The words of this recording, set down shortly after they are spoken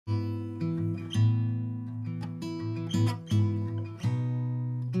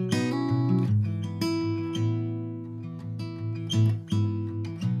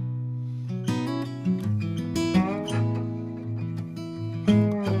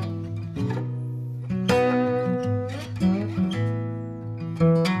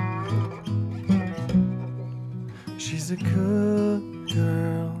She's a good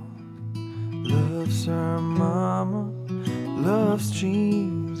girl, loves her mama, loves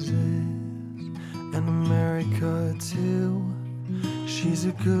Jesus and America too. She's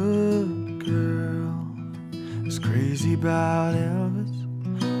a good girl, is crazy about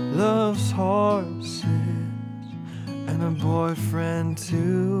Elvis, loves horses and a boyfriend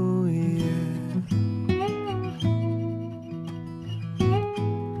too, yeah.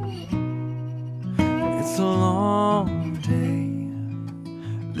 It's a long day,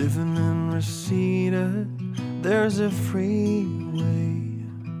 living in Reseda. There's a freeway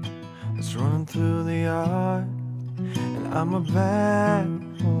that's running through the yard, and I'm a bad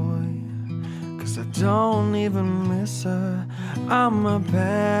boy, 'cause I don't even miss her. I'm a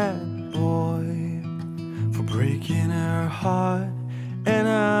bad boy for breaking her heart, and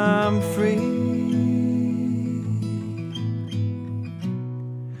I'm free.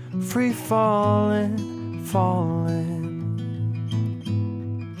 Free falling, falling,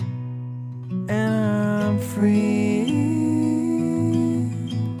 and I'm free.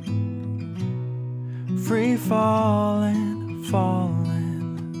 Free falling,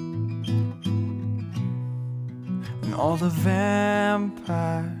 falling, and all the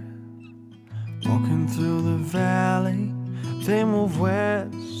vampires walking through the valley, they move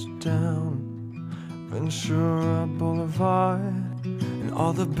west down Ventura Boulevard. And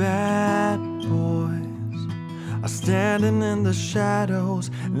all the bad boys are standing in the shadows,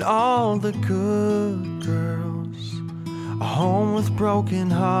 and all the good girls are home with broken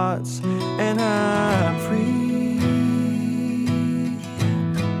hearts, and I'm free.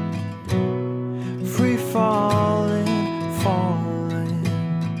 Free falling, falling,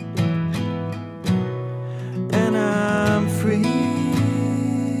 and I'm free.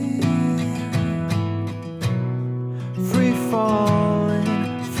 Free falling,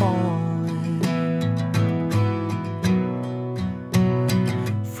 falling,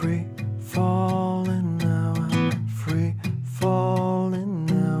 free falling now. I'm free falling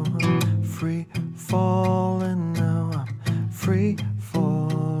now. I'm free falling now. I'm free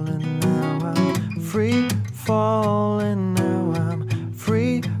falling now. I'm free falling now. I'm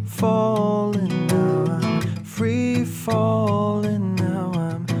free falling now. I'm free falling now.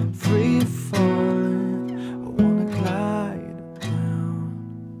 I'm free falling. I wanna glide down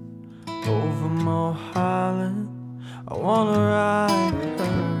over Mulholland. I wanna ride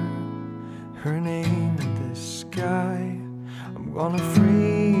her name in the sky. I'm gonna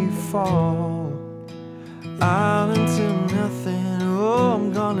free fall out into nothing. Oh, I'm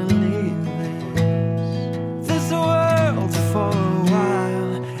gonna leave this world for a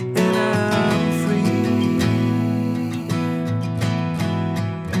while, and I'm free.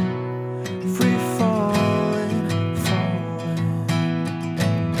 Free falling, falling,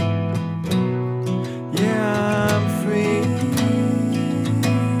 yeah, I'm free.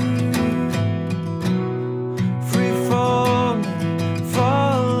 Free falling,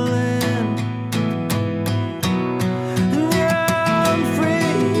 falling, yeah, I'm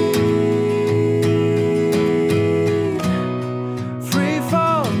free. Free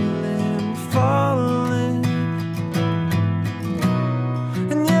falling, falling,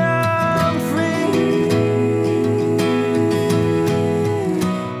 and yeah, I'm free.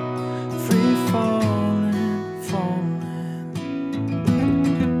 Free falling, falling,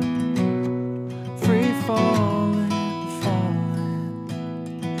 free falling, falling,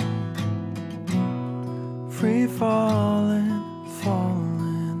 free falling,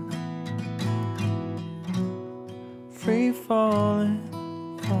 falling, free falling.